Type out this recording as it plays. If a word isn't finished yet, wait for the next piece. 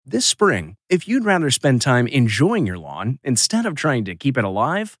This spring, if you'd rather spend time enjoying your lawn instead of trying to keep it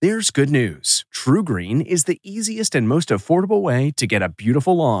alive, there's good news. True Green is the easiest and most affordable way to get a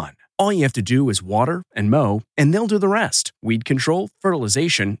beautiful lawn. All you have to do is water and mow, and they'll do the rest. Weed control,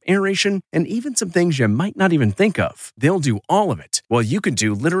 fertilization, aeration, and even some things you might not even think of. They'll do all of it, while you can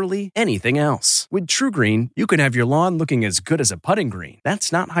do literally anything else. With True Green, you can have your lawn looking as good as a putting green.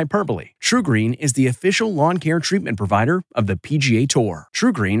 That's not hyperbole. True Green is the official lawn care treatment provider of the PGA Tour.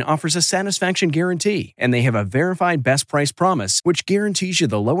 True Green offers a satisfaction guarantee, and they have a verified best price promise, which guarantees you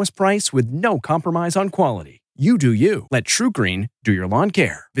the lowest price with no compromise on quality. You do you. Let True Green do your lawn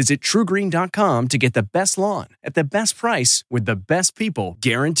care. Visit truegreen.com to get the best lawn at the best price with the best people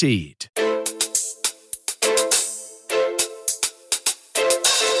guaranteed.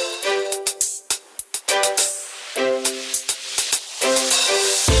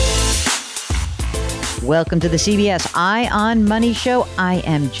 Welcome to the CBS Eye on Money Show. I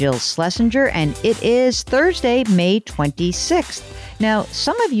am Jill Schlesinger, and it is Thursday, May 26th. Now,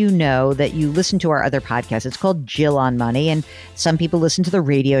 some of you know that you listen to our other podcast. It's called Jill on Money, and some people listen to the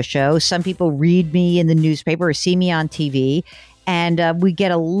radio show. Some people read me in the newspaper or see me on TV, and we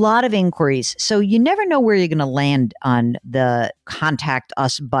get a lot of inquiries. So you never know where you're going to land on the contact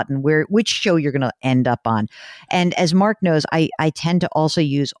us button, which show you're going to end up on. And as Mark knows, I tend to also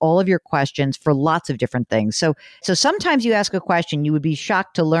use all of your questions for lots of different things. So sometimes you ask a question you would be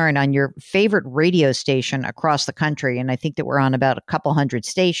shocked to learn on your favorite radio station across the country. And I think that we're on about a couple hundred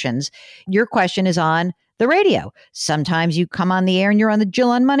stations. Your question is on the radio. Sometimes you come on the air and you're on the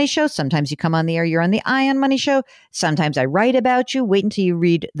Jill on Money Show. Sometimes you come on the air, you're on the Eye on Money Show. Sometimes I write about you. Wait until you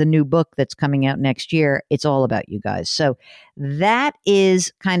read the new book that's coming out next year. It's all about you guys. So that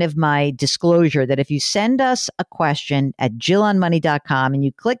is kind of my disclosure that if you send us a question at jillonmoney.com and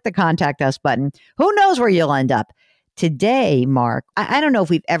you click the contact us button, who knows where you'll end up. Today, Mark, I don't know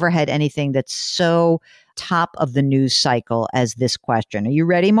if we've ever had anything that's so top of the news cycle as this question. Are you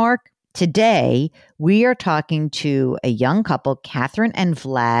ready, Mark? Today, we are talking to a young couple, Catherine and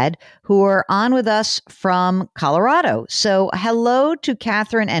Vlad, who are on with us from Colorado. So hello to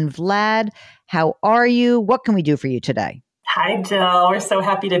Catherine and Vlad. How are you? What can we do for you today? Hi, Jill. We're so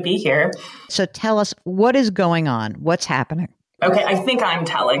happy to be here. So tell us, what is going on? What's happening? Okay, I think I'm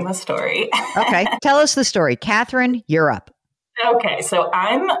telling the story. Okay, tell us the story. Catherine, you're up. Okay, so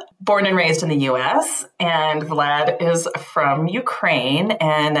I'm born and raised in the U.S., and Vlad is from Ukraine,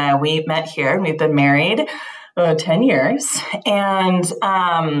 and we met here, and we've been married 10 years, and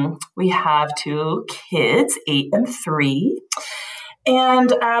we have two kids, 8 and 3,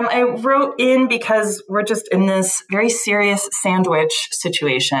 and I wrote in because we're just in this very serious sandwich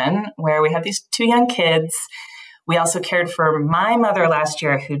situation where we have these two young kids. We also cared for my mother last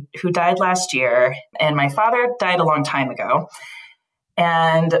year, who died last year, and my father died a long time ago.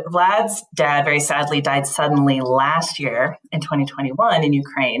 And Vlad's dad, very sadly, died suddenly last year in 2021 in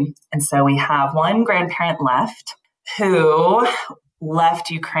Ukraine. And so we have one grandparent left who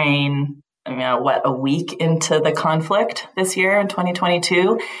left Ukraine, a week into the conflict this year in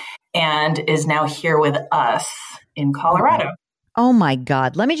 2022, and is now here with us in Colorado. Oh, my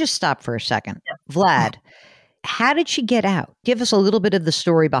God. Let me just stop for a second. Yeah. Vlad. How did she get out? Give us a little bit of the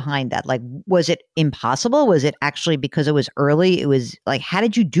story behind that. Like, was it impossible? Was it actually because it was early? It was like, how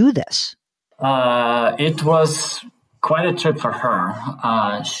did you do this? It was quite a trip for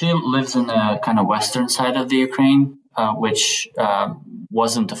her. She lives in the kind of western side of the Ukraine, which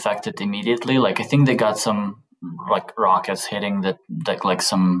wasn't affected immediately. Like, I think they got some rockets hitting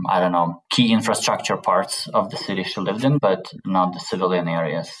some, I don't know, key infrastructure parts of the city she lived in, but not the civilian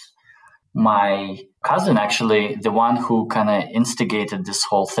areas. My cousin, actually, the one who kind of instigated this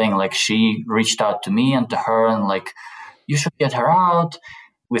whole thing, she reached out to me and to her and you should get her out.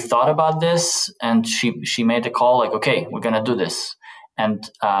 We thought about this and she made a call okay, we're going to do this. And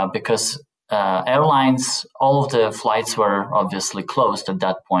because airlines, all of the flights were obviously closed at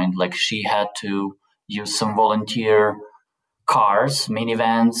that point, she had to use some volunteer cars,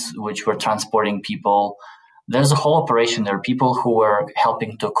 minivans, which were transporting people. There's a whole operation. There are people who are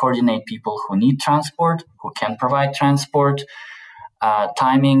helping to coordinate people who need transport, who can provide transport,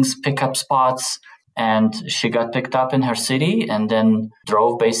 timings, pickup spots. And she got picked up in her city and then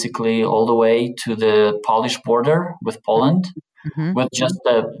drove basically all the way to the Polish border with Poland with just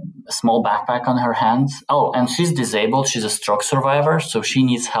a small backpack on her hands. Oh, and she's disabled. She's a stroke survivor. So she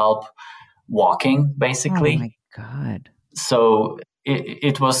needs help walking, basically. Oh, my God. So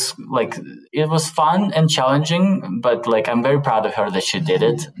it was fun and challenging, but I'm very proud of her that she did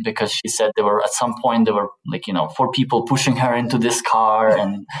it, because she said at some point there were 4 people pushing her into this car,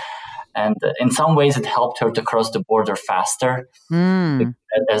 and in some ways it helped her to cross the border faster.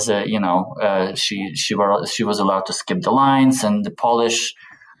 as a, she was allowed to skip the lines, and the Polish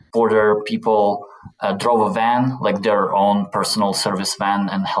border people drove a van, like their own personal service van,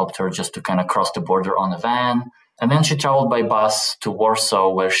 and helped her just to kind of cross the border on a van. And then she traveled by bus to Warsaw,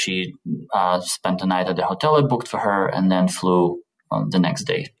 where she spent the night at the hotel I booked for her, and then flew the next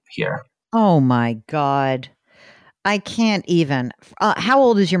day here. Oh my God. I can't even. How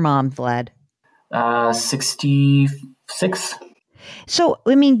old is your mom, Vlad? 66. So,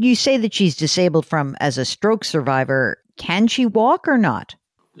 I mean, you say that she's disabled as a stroke survivor. Can she walk or not?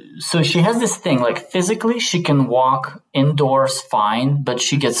 So she has this thing, like physically she can walk indoors fine, but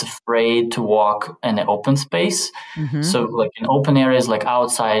she gets afraid to walk in an open space. Mm-hmm. So like in open areas, like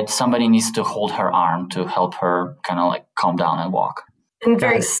outside, somebody needs to hold her arm to help her kind of like calm down and walk. And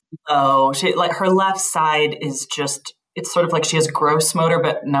very slow. She, like, her left side is just, it's sort of like she has gross motor,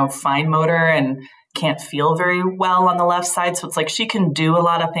 but no fine motor, and can't feel very well on the left side. So it's like she can do a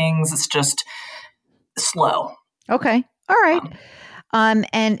lot of things. It's just slow. Okay. All right.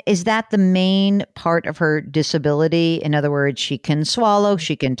 And is that the main part of her disability? In other words, she can swallow,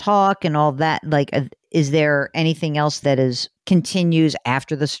 she can talk and all that. Like, is there anything else that continues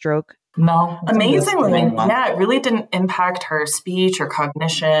after the stroke? No. Amazingly, it really didn't impact her speech or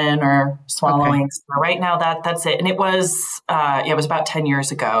cognition or swallowing. Okay. So right now, that's it. And it was about 10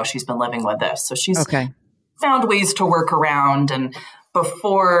 years ago she's been living with this. So she's found ways to work around. And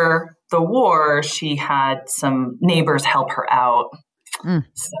before the war, she had some neighbors help her out.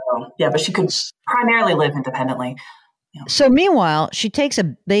 So, but she could primarily live independently. Yeah. So meanwhile, she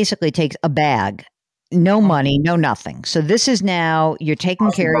basically takes a bag, no money, no nothing. So this is now you're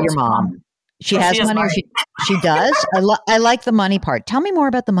taking care of your mom. She has money. Or she does. I like the money part. Tell me more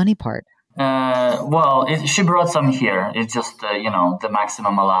about the money part. She brought some here. It's just the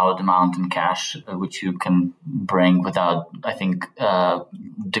maximum allowed amount in cash, which you can bring without, I think,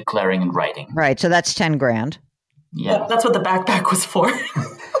 declaring in writing. Right. So that's 10 grand. Yeah, that's what the backpack was for.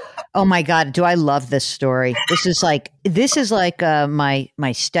 Oh my God, do I love this story? This is like my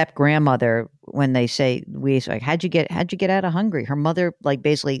step grandmother when they say how'd you get out of Hungary? Her mother like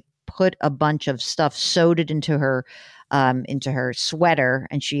basically put a bunch of stuff, sewed it into her sweater,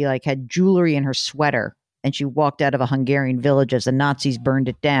 and she like had jewelry in her sweater, and she walked out of a Hungarian village as the Nazis burned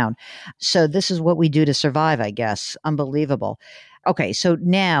it down. So this is what we do to survive, I guess. Unbelievable. Okay, so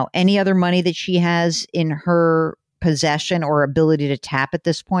now any other money that she has in her possession or ability to tap at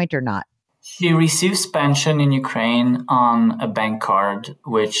this point or not? She receives pension in Ukraine on a bank card,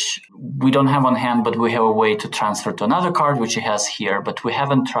 which we don't have on hand, but we have a way to transfer to another card, which she has here. But we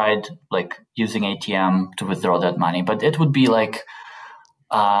haven't tried like using ATM to withdraw that money. But it would be like,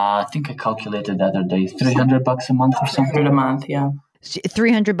 I think I calculated the other day, $300 a month or something. $300 a month, yeah.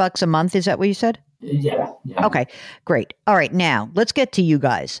 $300 a month, is that what you said? Yeah. Okay, great. All right, now let's get to you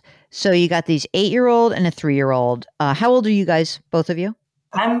guys. So you got these 8-year-old and a 3-year-old. How old are you guys, both of you?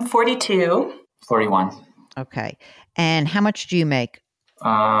 I'm 42. 41. Okay. And how much do you make?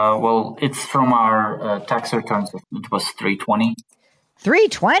 It's from our tax returns. It was $320.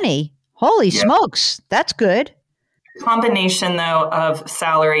 $320? Holy smokes. That's good. Combination, though, of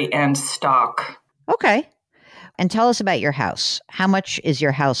salary and stock. Okay. And tell us about your house. How much is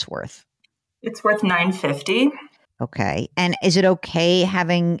your house worth? It's worth $950. Okay. And is it okay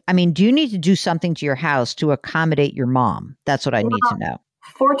do you need to do something to your house to accommodate your mom? That's what I need to know.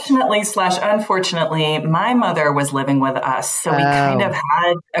 Fortunately/unfortunately, my mother was living with us. So we kind of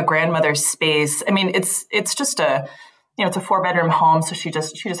had a grandmother's space. I mean, it's just it's a 4-bedroom home. So she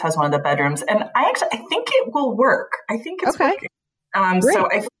just has one of the bedrooms. And I think it will work. I think it's working. So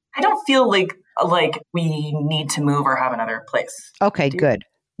I don't feel like we need to move or have another place. Okay, good.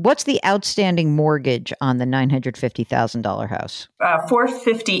 What's the outstanding mortgage on the $950,000 house?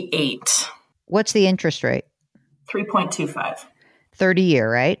 $458. What's the interest rate? 3.25.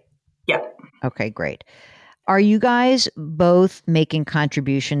 30-year, right? Yeah. Okay, great. Are you guys both making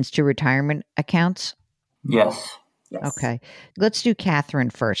contributions to retirement accounts? Yes. Okay. Let's do Catherine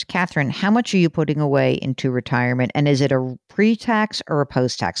first. Catherine, how much are you putting away into retirement? And is it a pre-tax or a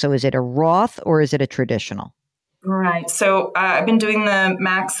post-tax? So is it a Roth or is it a traditional? Right. So I've been doing the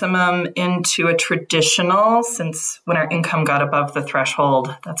maximum into a traditional since when our income got above the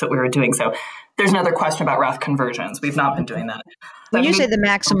threshold. That's what we were doing. So there's another question about Roth conversions. We've not been doing that. When you say the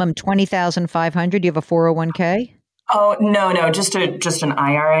maximum $20,500, do you have a 401k? Oh, no, just an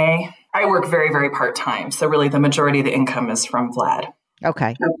IRA. I work very, very part-time. So really the majority of the income is from Vlad.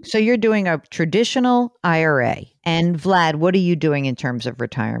 Okay. So you're doing a traditional IRA. And Vlad, what are you doing in terms of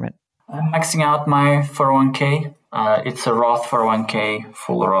retirement? I'm maxing out my 401k. It's a Roth 401k,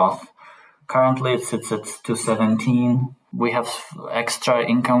 full Roth. Currently, it sits at $217. we have extra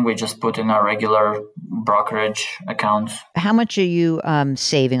income we just put in our regular brokerage accounts. How much are you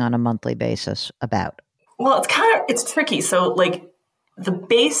saving on a monthly basis about? Well, it's tricky. So like the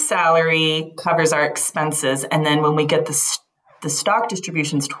base salary covers our expenses. And then when we get the stock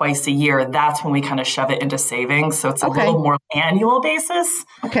distributions twice a year, that's when we kind of shove it into savings. So it's a little more annual basis.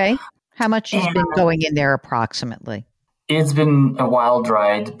 Okay. How much has been going in there approximately? It's been a wild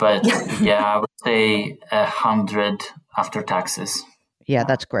ride, but I would say 100 after taxes. Yeah,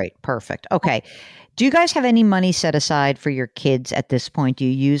 that's great. Perfect. Okay. Do you guys have any money set aside for your kids at this point? Do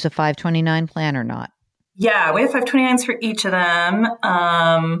you use a 529 plan or not? Yeah, we have 529s for each of them.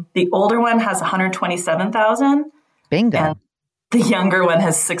 The older one has 127,000. Bingo. And the younger one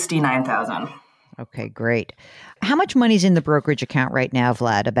has 69,000. Okay, great. How much money's in the brokerage account right now,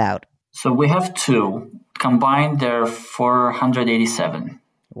 Vlad, about? So we have two. Combined, they're 487.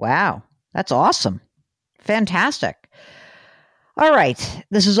 Wow. That's awesome. Fantastic. All right.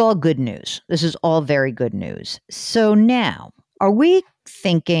 This is all good news. This is all very good news. So now, are we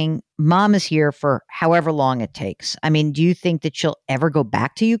thinking mom is here for however long it takes? I mean, do you think that she'll ever go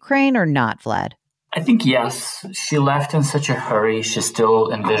back to Ukraine or not, Vlad? I think yes. She left in such a hurry. She still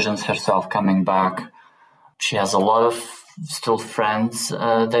envisions herself coming back. She has a lot of still friends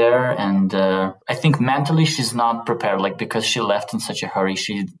there. And I think mentally she's not prepared. Like, because she left in such a hurry,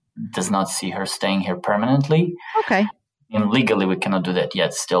 she does not see her staying here permanently. Okay. And legally, we cannot do that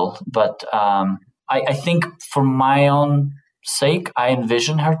yet still. But I think for my own sake, I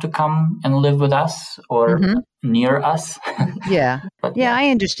envision her to come and live with us or near us. Yeah. But, I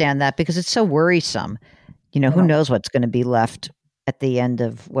understand that because it's so worrisome. You know, who knows what's going to be left at the end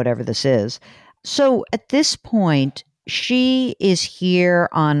of whatever this is. So at this point, she is here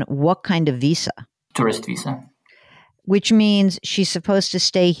on what kind of visa? Tourist visa. Which means she's supposed to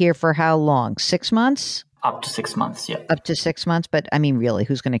stay here for how long? 6 months? Up to 6 months, yeah. Up to 6 months. But I mean, really,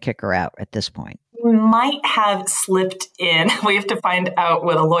 who's going to kick her out at this point? We might have slipped in. We have to find out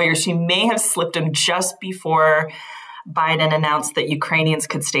with a lawyer. She may have slipped in just before Biden announced that Ukrainians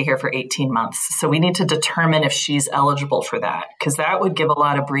could stay here for 18 months. So we need to determine if she's eligible for that, because that would give a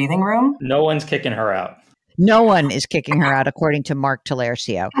lot of breathing room. No one's kicking her out. No one is kicking her out, according to Mark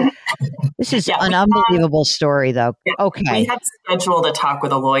Talercio. This is an unbelievable story, though. Okay. We have scheduled a talk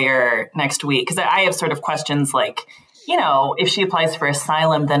with a lawyer next week because I have sort of questions like, you know, if she applies for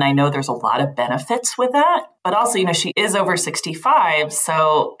asylum, then I know there's a lot of benefits with that. But also, you know, she is over 65.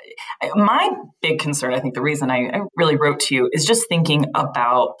 So my big concern, I think the reason I really wrote to you is just thinking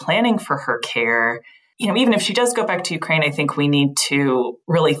about planning for her care. You know, even if she does go back to Ukraine, I think we need to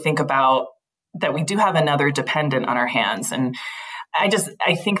really think about that we do have another dependent on our hands. And I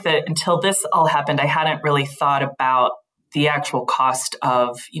think that until this all happened, I hadn't really thought about the actual cost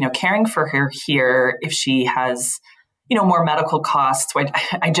of, you know, caring for her here if she has, you know, more medical costs.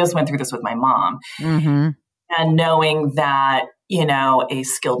 I just went through this with my mom. Mm-hmm. And knowing that, you know, a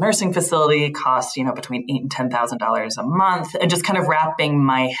skilled nursing facility costs, you know, between $8,000 and $10,000 a month, and just kind of wrapping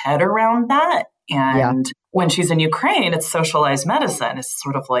my head around that. And when she's in Ukraine, it's socialized medicine. It's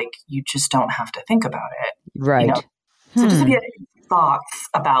sort of like you just don't have to think about it. Right. You know? So just if you have thoughts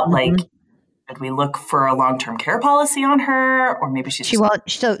about like, did we look for a long-term care policy on her, or maybe she's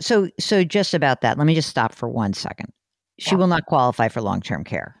so just about that. Let me just stop for 1 second. She will not qualify for long-term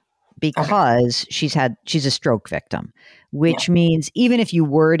care because she's a stroke victim, which means even if you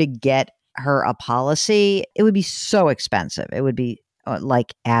were to get her a policy, it would be so expensive. It would be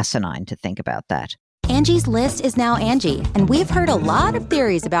like asinine to think about that. Angie's List is now Angie, and we've heard a lot of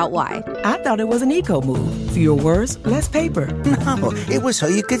theories about why. I thought it was an eco move. Fewer words, less paper. No, it was so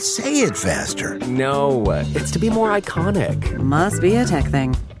you could say it faster. No, it's to be more iconic. Must be a tech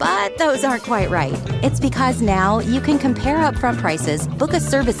thing. But those aren't quite right. It's because now you can compare upfront prices, book a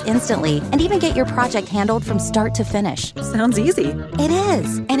service instantly, and even get your project handled from start to finish. Sounds easy. It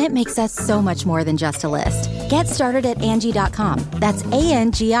is, and it makes us so much more than just a list. Get started at Angie.com. That's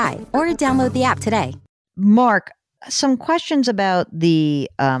ANGI, or download the app today. Mark, some questions about the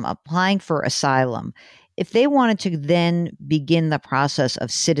applying for asylum. If they wanted to then begin the process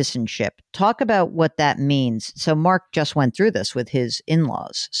of citizenship, talk about what that means. So Mark just went through this with his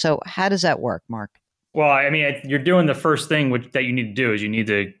in-laws. So how does that work, Mark? Well, I mean, you're doing the first thing that you need to do is you need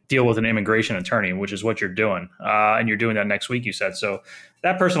to deal with an immigration attorney, which is what you're doing. And you're doing that next week, you said. So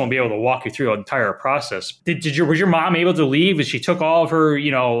that person will be able to walk you through the entire process. Was your mom able to leave? She took all of her,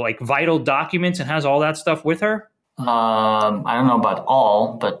 like vital documents and has all that stuff with her? I don't know about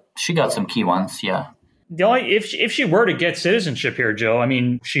all, but she got some key ones. Yeah. If she were to get citizenship here, Jill, I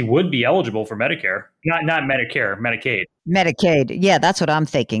mean, she would be eligible for Medicare, not Medicare, Medicaid. Medicaid. Yeah, that's what I'm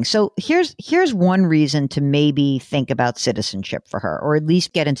thinking. So here's one reason to maybe think about citizenship for her, or at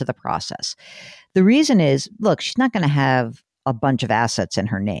least get into the process. The reason is, look, she's not going to have a bunch of assets in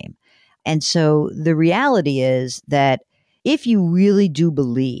her name. And so the reality is that if you really do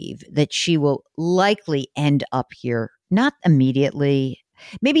believe that she will likely end up here, not immediately,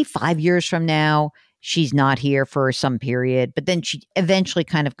 maybe 5 years from now, she's not here for some period, but then she eventually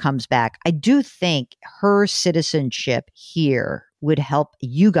kind of comes back. I do think her citizenship here would help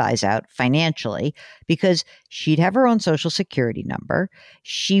you guys out financially because she'd have her own social security number.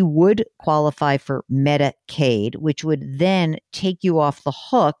 She would qualify for Medicaid, which would then take you off the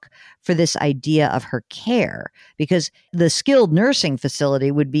hook for this idea of her care, because the skilled nursing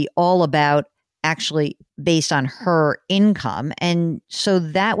facility would be all about actually based on her income. And so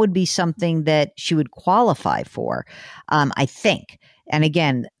that would be something that she would qualify for, I think. And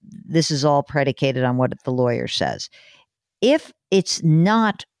again, this is all predicated on what the lawyer says. If it's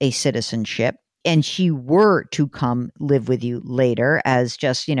not a citizenship and she were to come live with you later as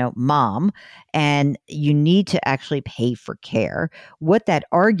just, mom, and you need to actually pay for care, what that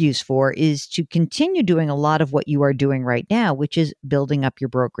argues for is to continue doing a lot of what you are doing right now, which is building up your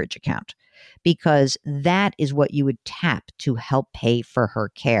brokerage account, because that is what you would tap to help pay for her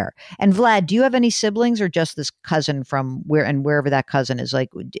care. And Vlad, do you have any siblings or just this cousin from wherever that cousin is?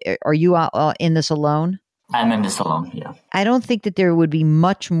 Like, are you in this alone? I'm in this alone, yeah. I don't think that there would be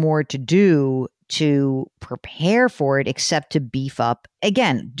much more to do to prepare for it except to beef up,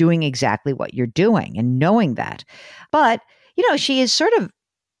 again, doing exactly what you're doing and knowing that. But, she is sort of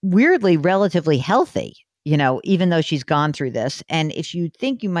weirdly relatively healthy, even though she's gone through this. And if you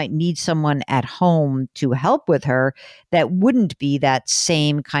think you might need someone at home to help with her, that wouldn't be that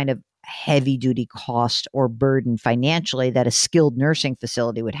same kind of heavy duty cost or burden financially that a skilled nursing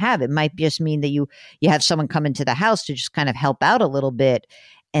facility would have. It might just mean that you have someone come into the house to just kind of help out a little bit.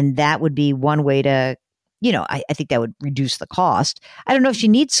 And that would be one way to, I think that would reduce the cost. I don't know if she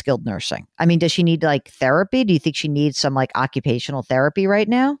needs skilled nursing. I mean, does she need like therapy? Do you think she needs some like occupational therapy right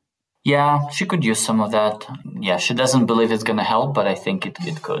now? Yeah, she could use some of that. Yeah, she doesn't believe it's going to help, but I think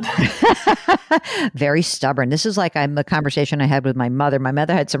it could. Very stubborn. This is like the conversation I had with my mother. My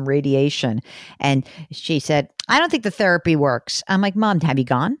mother had some radiation and she said, I don't think the therapy works. I'm like, Mom, have you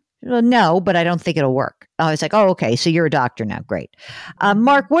gone? Well, no, but I don't think it'll work. I was like, oh, okay. So you're a doctor now. Great.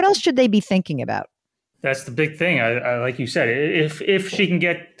 Mark, what else should they be thinking about? That's the big thing. I like you said, if she can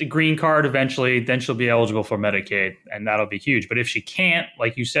get the green card eventually, then she'll be eligible for Medicaid, and that'll be huge. But if she can't,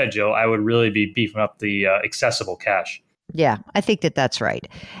 like you said, Jill, I would really be beefing up the accessible cash. Yeah, I think that's right.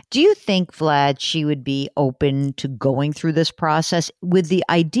 Do you think, Vlad, she would be open to going through this process with the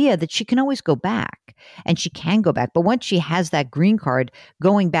idea that she can always go back, and she can go back? But once she has that green card,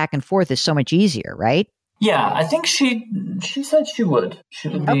 going back and forth is so much easier, right? Yeah, I think she said she would. She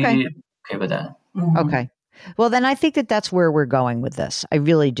would be okay with that. Mm-hmm. Okay. Well, then I think that's where we're going with this. I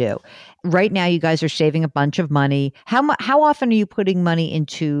really do. Right now, you guys are saving a bunch of money. How often are you putting money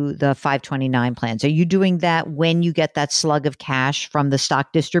into the 529 plans? Are you doing that when you get that slug of cash from the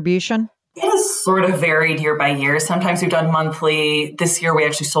stock distribution? It is sort of varied year by year. Sometimes we've done monthly. This year we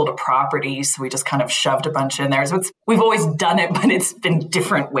actually sold a property, so we just kind of shoved a bunch in there. So we've always done it, but it's been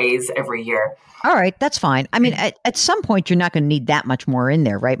different ways every year. All right, that's fine. I mean, at some point, you're not going to need that much more in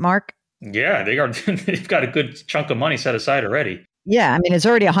there, right, Mark? Yeah, they've got a good chunk of money set aside already. Yeah, I mean, it's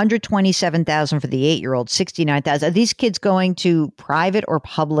already $127,000 for the 8-year-old, $69,000. Are these kids going to private or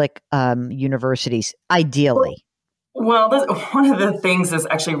public universities, ideally? Well, one of the things is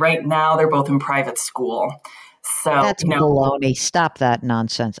actually right now they're both in private school. So that's baloney. Stop that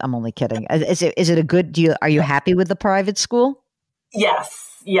nonsense. I'm only kidding. Is it a good deal? Are you happy with the private school?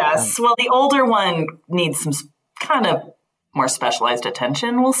 Yes. Well, the older one needs some kind of more specialized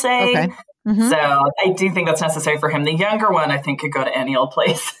attention, we'll say. Okay. Mm-hmm. So I do think that's necessary for him. The younger one, I think, could go to any old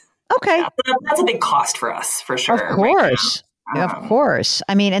place. Okay. Yeah, that's a big cost for us, for sure. Of course. Right of course.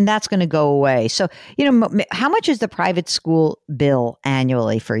 I mean, and that's going to go away. So, how much is the private school bill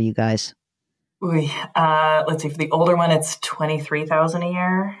annually for you guys? Let's see. For the older one, it's $23,000 a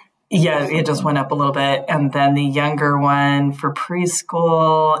year. Yeah, it just went up a little bit. And then the younger one for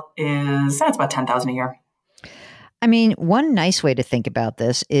preschool that's about $10,000 a year. I mean, one nice way to think about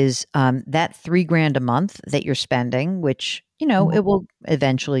this is that $3,000 a month that you're spending, which, it will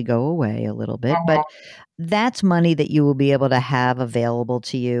eventually go away a little bit, but that's money that you will be able to have available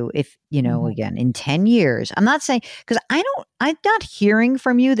to you if, again, in 10 years. I'm not saying, because I'm not hearing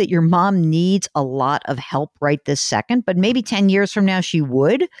from you that your mom needs a lot of help right this second, but maybe 10 years from now she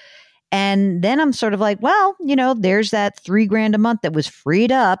would. And then I'm sort of like, well, there's that $3,000 a month that was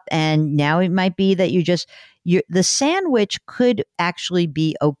freed up. And now it might be that the sandwich could actually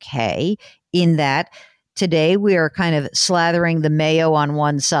be okay in that today we are kind of slathering the mayo on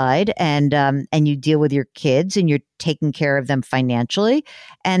one side and you deal with your kids and you're taking care of them financially.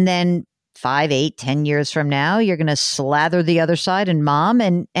 And then 5, 8, 10 years from now, you're going to slather the other side and mom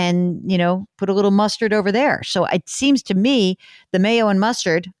and put a little mustard over there. So it seems to me the mayo and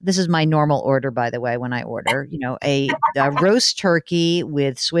mustard, this is my normal order, by the way, when I order, a roast turkey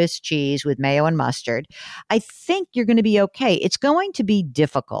with Swiss cheese with mayo and mustard. I think you're going to be okay. It's going to be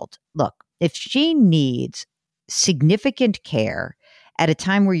difficult. Look, if she needs significant care at a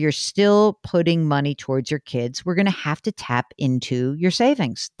time where you're still putting money towards your kids, we're going to have to tap into your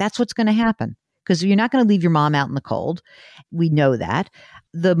savings. That's what's going to happen because you're not going to leave your mom out in the cold. We know that.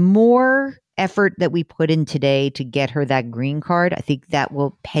 The more effort that we put in today to get her that green card, I think that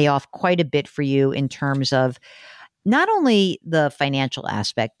will pay off quite a bit for you in terms of not only the financial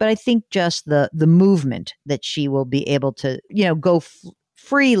aspect, but I think just the movement that she will be able to, go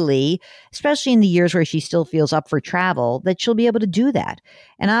freely, especially in the years where she still feels up for travel, that she'll be able to do that.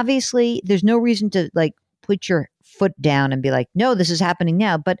 And obviously, there's no reason to put your foot down and be like, no, this is happening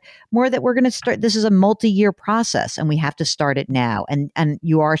now, but more that we're going to start. This is a multi-year process and we have to start it now. And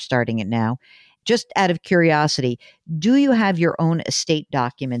you are starting it now. Just out of curiosity, do you have your own estate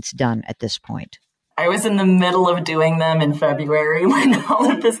documents done at this point? I was in the middle of doing them in February when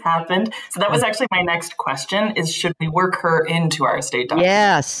all of this happened. So that was actually my next question is, should we work her into our estate document?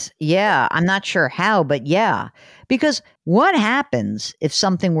 Yes. Yeah. I'm not sure how, but yeah. Because what happens if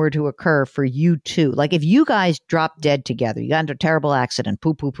something were to occur for you two? Like if you guys drop dead together, you got into a terrible accident,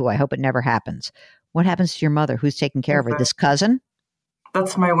 poo. I hope it never happens. What happens to your mother? Who's taking care of her? This cousin?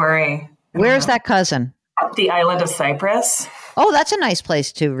 That's my worry. Where's that cousin? The island of Cyprus. Oh, that's a nice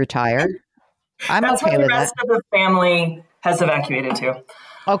place to retire. That's okay where with the rest of the family has evacuated to.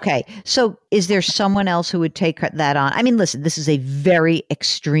 Okay. So is there someone else who would take that on? I mean, listen, this is a very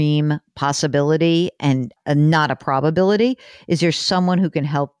extreme possibility and not a probability. Is there someone who can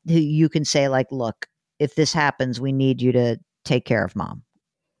help, who you can say like, look, if this happens, we need you to take care of mom?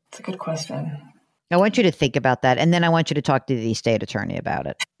 That's a good question. I want you to think about that. And then I want you to talk to the estate attorney about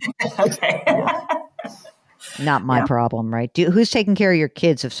it. Okay. Not my problem, right? Who's taking care of your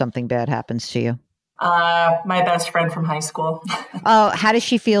kids if something bad happens to you? My best friend from high school. Oh, how does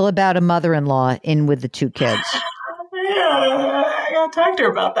she feel about a mother-in-law in with the two kids? I got to talk to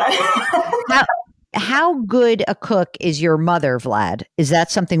her about that. How good a cook is your mother, Vlad? Is that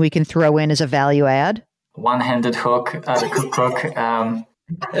something we can throw in as a value add? One-handed cook.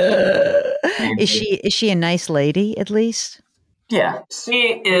 Is she a nice lady at least? Yeah,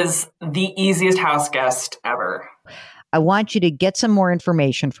 she is the easiest house guest ever. I want you to get some more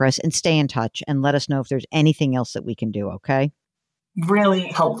information for us and stay in touch and let us know if there's anything else that we can do, okay? Really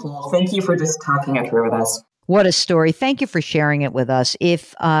helpful. Thank you for just talking it through with us. What a story. Thank you for sharing it with us.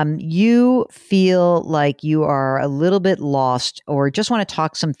 If you feel like you are a little bit lost or just want to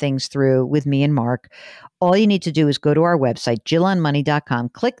talk some things through with me and Mark, all you need to do is go to our website, jillonmoney.com,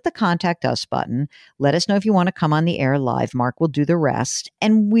 click the Contact Us button. Let us know if you want to come on the air live. Mark will do the rest.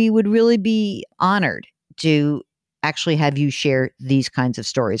 And we would really be honored to actually have you share these kinds of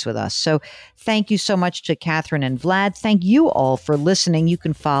stories with us. So thank you so much to Catherine and Vlad. Thank you all for listening. You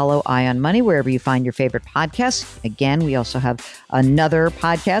can follow Eye on Money wherever you find your favorite podcasts. Again, we also have another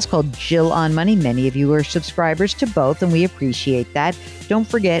podcast called Jill on Money. Many of you are subscribers to both, and we appreciate that. Don't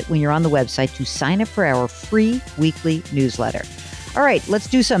forget when you're on the website to sign up for our free weekly newsletter. All right, let's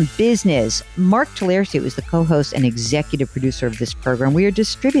do some business. Mark Talercio is the co-host and executive producer of this program. We are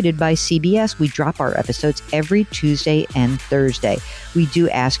distributed by CBS. We drop our episodes every Tuesday and Thursday. We do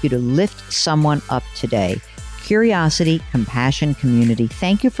ask you to lift someone up today. Curiosity, compassion, community.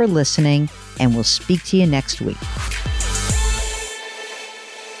 Thank you for listening, and we'll speak to you next week.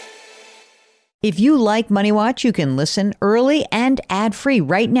 If you like Money Watch, you can listen early and ad-free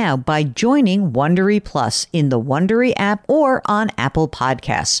right now by joining Wondery Plus in the Wondery app or on Apple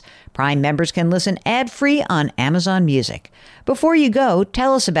Podcasts. Prime members can listen ad-free on Amazon Music. Before you go,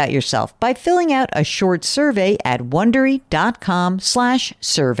 tell us about yourself by filling out a short survey at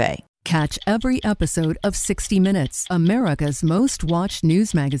Wondery.com/survey. Catch every episode of 60 Minutes, America's most watched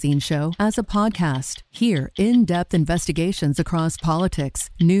news magazine show, as a podcast. Hear in-depth investigations across politics,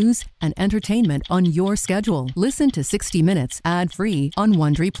 news, and entertainment on your schedule. Listen to 60 Minutes ad-free on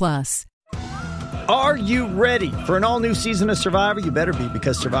Wondery Plus. Are you ready for an all-new season of Survivor? You better be,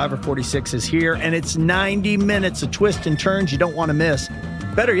 because Survivor 46 is here, and it's 90 minutes of twists and turns you don't want to miss.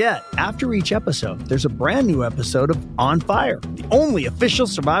 Better yet, after each episode, there's a brand new episode of On Fire, the only official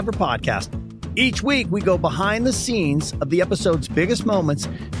Survivor podcast. Each week, we go behind the scenes of the episode's biggest moments,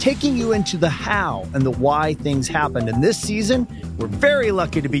 taking you into the how and the why things happened. And this season, we're very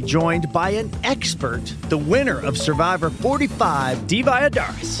lucky to be joined by an expert, the winner of Survivor 45, Diva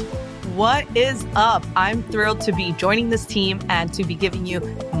Adaris. What is up? I'm thrilled to be joining this team and to be giving you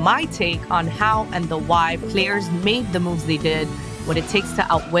my take on how and the why players made the moves they did, what it takes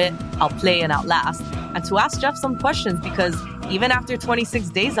to outwit, outplay, and outlast, and to ask Jeff some questions because even after 26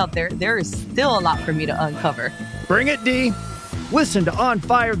 days out there is still a lot for me to uncover. Bring it, D. Listen to On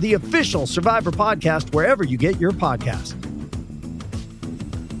Fire, the official Survivor podcast, wherever you get your podcasts.